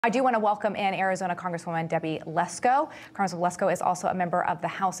I do want to welcome in Arizona Congresswoman Debbie Lesko. Congresswoman Lesko is also a member of the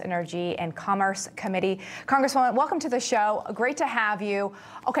House Energy and Commerce Committee. Congresswoman, welcome to the show. Great to have you.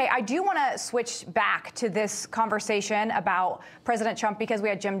 Okay, I do want to switch back to this conversation about President Trump because we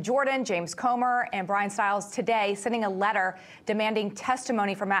had Jim Jordan, James Comer, and Brian Stiles today sending a letter demanding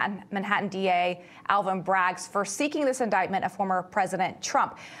testimony from Manhattan DA Alvin Bragg for seeking this indictment of former President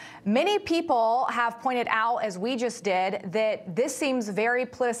Trump. Many people have pointed out, as we just did, that this seems very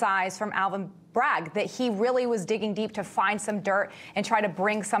politicized from Alvin Bragg, that he really was digging deep to find some dirt and try to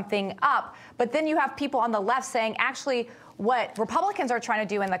bring something up. But then you have people on the left saying, actually, what Republicans are trying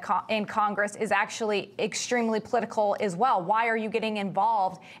to do in Congress is actually extremely political as well. Why are you getting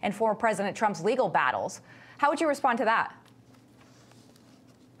involved in former President Trump's legal battles? How would you respond to that?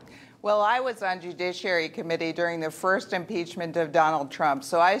 Well, I was on Judiciary Committee during the first impeachment of Donald Trump,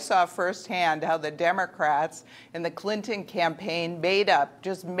 so I saw firsthand how the Democrats in the Clinton campaign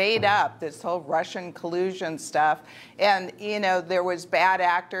just made up this whole Russian collusion stuff. And, you know, there was bad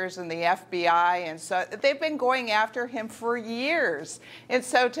actors in the FBI, and so they've been going after him for years. And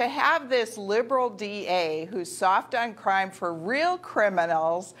so to have this liberal DA who's soft on crime for real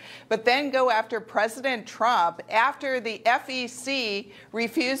criminals, but then go after President Trump after the FEC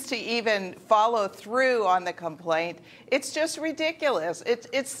refused to even follow through on the complaint, it's just ridiculous.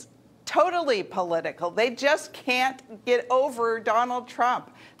 It's totally political. They just can't get over Donald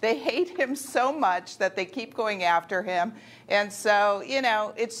Trump. They hate him so much that they keep going after him. And so, you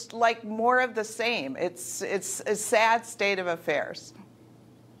know, it's like more of the same. It's a sad state of affairs.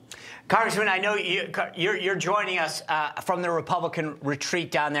 Congressman, I know you're joining us from the Republican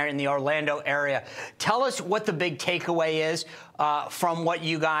retreat down there in the Orlando area. Tell us what the big takeaway is from what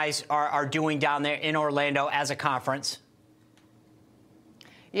you guys are doing down there in Orlando as a conference.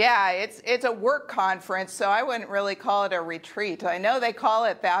 Yeah, it's a work conference, so I wouldn't really call it a retreat. I know they call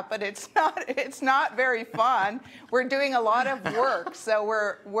it that, but it's not very fun. We're doing a lot of work, so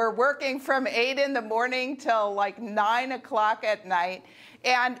we're working from 8 in the morning till like 9 o'clock at night.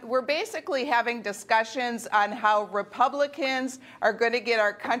 And we're basically having discussions on how Republicans are going to get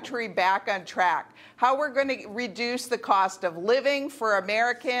our country back on track, how we're going to reduce the cost of living for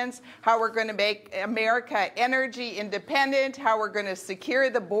Americans, how we're going to make America energy independent, how we're going to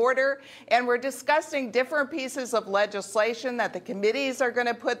secure the border. And we're discussing different pieces of legislation that the committees are going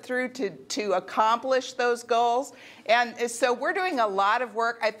to put through to accomplish those goals. And so we're doing a lot of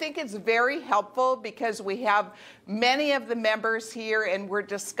work. I think it's very helpful because we have many of the members here and we're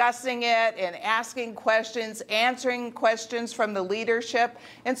discussing it and asking questions, answering questions from the leadership.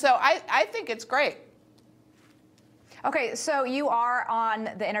 And so I think it's great. Okay, so you are on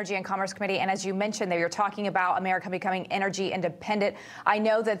the Energy and Commerce Committee, and as you mentioned there, you're talking about America becoming energy independent. I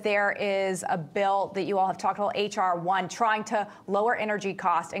know that there is a bill that you all have talked about, H.R. 1, trying to lower energy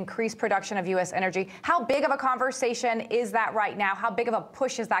costs, increase production of U.S. energy. How big of a conversation is that right now? How big of a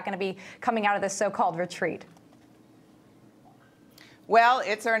push is that going to be coming out of this so-called retreat? Well,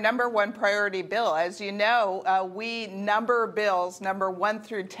 it's our #1 priority bill. As you know, we number bills number 1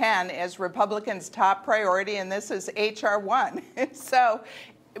 through 10 as Republicans' top priority, and this is H.R. 1. So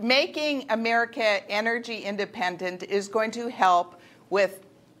making America energy independent is going to help with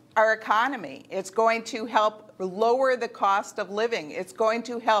our economy. It's going to help lower the cost of living. It's going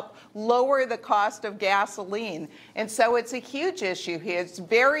to help lower the cost of gasoline. And so it's a huge issue here. It's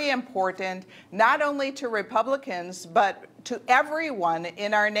very important, not only to Republicans, but to everyone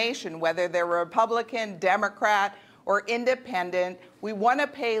in our nation, whether they're Republican, Democrat, or independent. We want to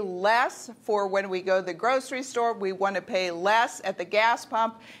pay less for when we go to the grocery store. We want to pay less at the gas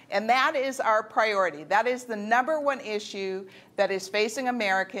pump. And that is our priority. That is the #1 issue that is facing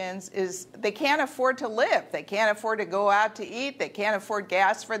Americans is they can't afford to live. They can't afford to go out to eat. They can't afford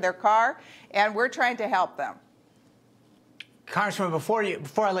gas for their car. And we're trying to help them. Congressman, before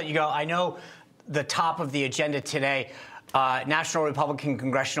I let you go, I know the top of the agenda today, National Republican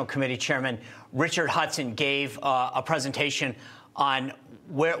Congressional Committee Chairman Richard Hudson gave a presentation on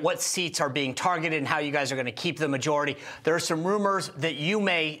what seats are being targeted and how you guys are going to keep the majority. There are some rumors that you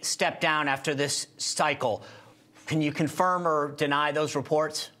may step down after this cycle. Can you confirm or deny those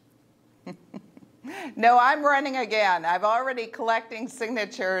reports? No, I'm running again. I've already collecting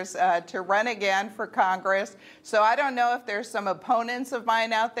signatures to run again for Congress. So I don't know if there's some opponents of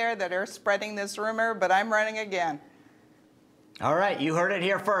mine out there that are spreading this rumor, but I'm running again. All right, you heard it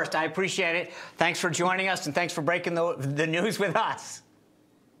here first. I appreciate it. Thanks for joining us, and thanks for breaking the news with us.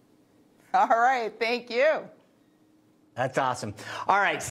 All right, thank you. That's awesome. All right.